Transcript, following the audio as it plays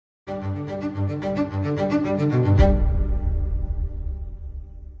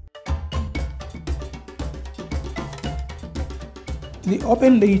The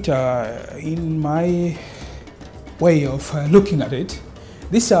open data, in my way of looking at it,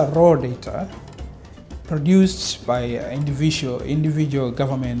 these are raw data produced by individual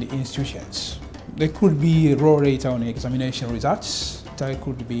government institutions. There could be raw data on examination results, there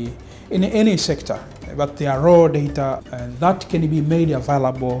could be in any sector, but they are raw data that can be made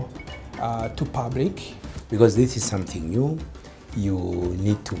available to public. Because this is something new, you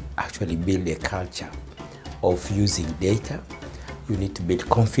need to actually build a culture of using data. You need to build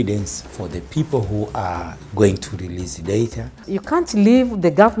confidence for the people who are going to release the data. You can't leave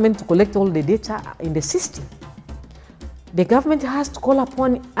the government to collect all the data in the system. The government has to call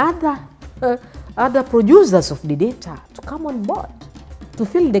upon other producers of the data to come on board to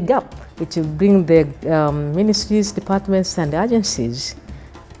fill the gap. It will bring the ministries, departments and agencies,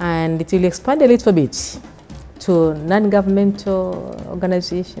 and it will expand a little bit to non-governmental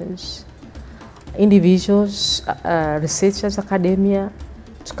organizations, individuals, researchers, academia,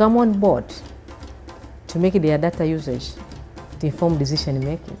 to come on board to make their data usage to inform decision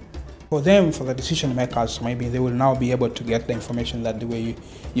making. For them, for the decision makers, maybe they will now be able to get the information that they were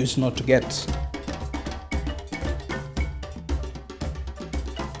used not to get.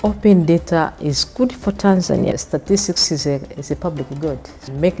 Open data is good for Tanzania. Statistics is a public good.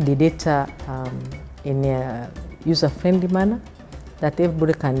 Make the data in a user-friendly manner that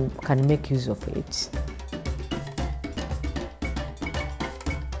everybody can make use of it.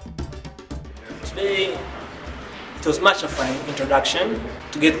 Today, it was much of an introduction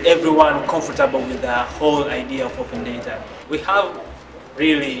to get everyone comfortable with the whole idea of open data. We have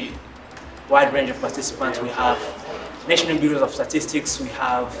really wide range of participants. We have National Bureau of Statistics, we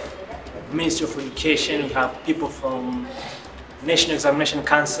have Ministry of Education, we have people from National Examination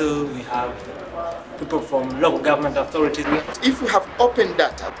Council, we have people from local government authorities. If you have open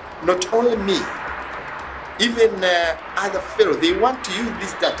data, not only me, even other fellows, they want to use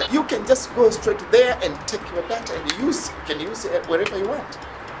this data. You can just go straight there and take your data and you can use it wherever you want.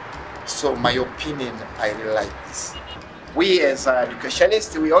 So my opinion, I really like this. We as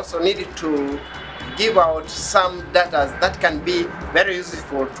educationists, we also needed to give out some data that can be very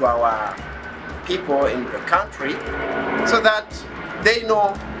useful to our people in the country so that they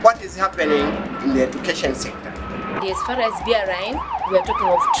know what is happening in the education sector. As far as BRI, we are talking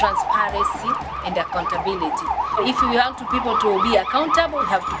of transparency and accountability. If we want people to be accountable, we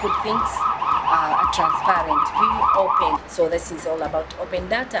have to put things transparent, be open. So this is all about open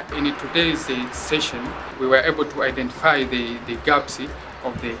data. In today's session, we were able to identify the gaps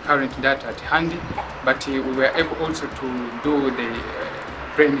of the current data at hand, but we were able also to do the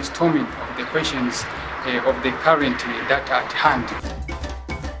brainstorming of the questions of the current data at hand.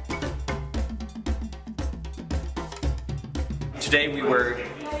 Today we were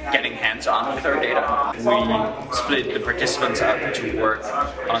getting hands-on with our data. We split the participants up to work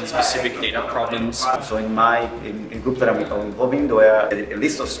on specific data problems. So in the group that I'm involved in, there were a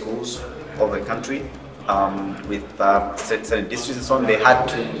list of schools over the country with certain districts and so on. They had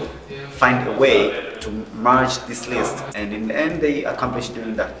to find a way to merge this list, and in the end they accomplished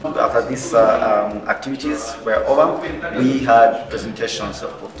doing that. After these activities were over, we had presentations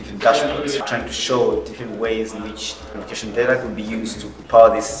of different dashboards trying to show different ways in which education data could be used to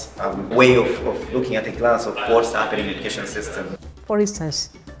power this way of looking at a glance of what's happening in the education system. For instance,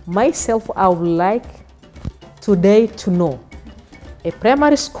 myself, I would like today to know a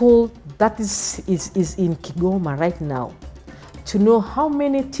primary school that is in Kigoma right now, to know how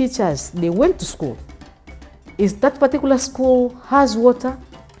many teachers they went to school. Is that particular school has water?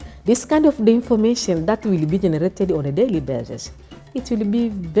 This kind of the information that will be generated on a daily basis, it will be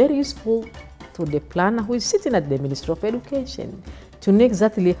very useful to the planner who is sitting at the Ministry of Education to know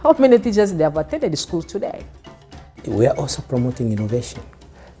exactly how many teachers they have attended school today. We are also promoting innovation.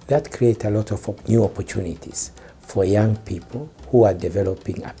 That creates a lot of new opportunities for young people who are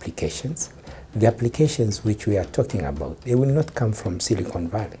developing applications. The applications which we are talking about, they will not come from Silicon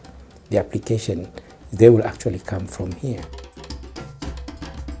Valley. The application, they will actually come from here.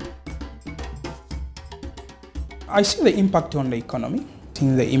 I see the impact on the economy,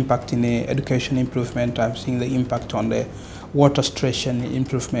 seeing the impact in the education improvement, I'm seeing the impact on the water station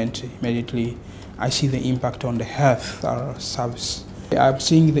improvement immediately. I see the impact on the health service. I'm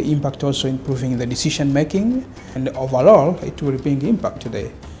seeing the impact also improving the decision making, and overall it will bring impact to the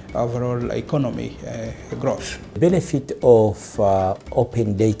overall economy growth. The benefit of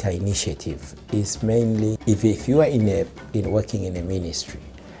open data initiative is mainly if you are working in a ministry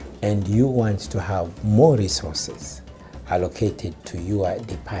and you want to have more resources allocated to your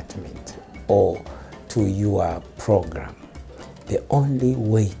department or to your program, the only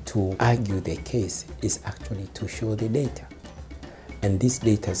way to argue the case is actually to show the data. and these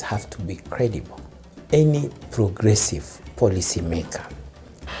data have to be credible. Any progressive policy maker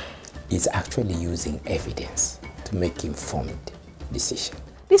is actually using evidence to make informed decisions.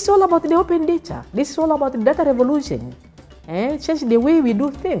 This is all about the open data. This is all about the data revolution. Change the way we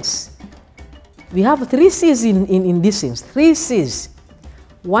do things. We have 3 C's in these things, 3 C's.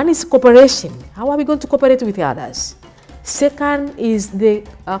 One is cooperation. How are we going to cooperate with others? Second is the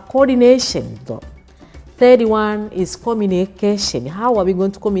coordination. Third one is communication. How are we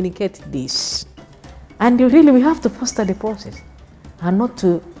going to communicate this? And really, we have to foster the process and not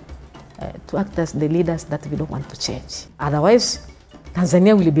to act as the leaders that we don't want to change. Otherwise,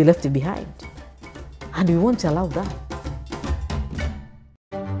 Tanzania will be left behind. And we won't allow that.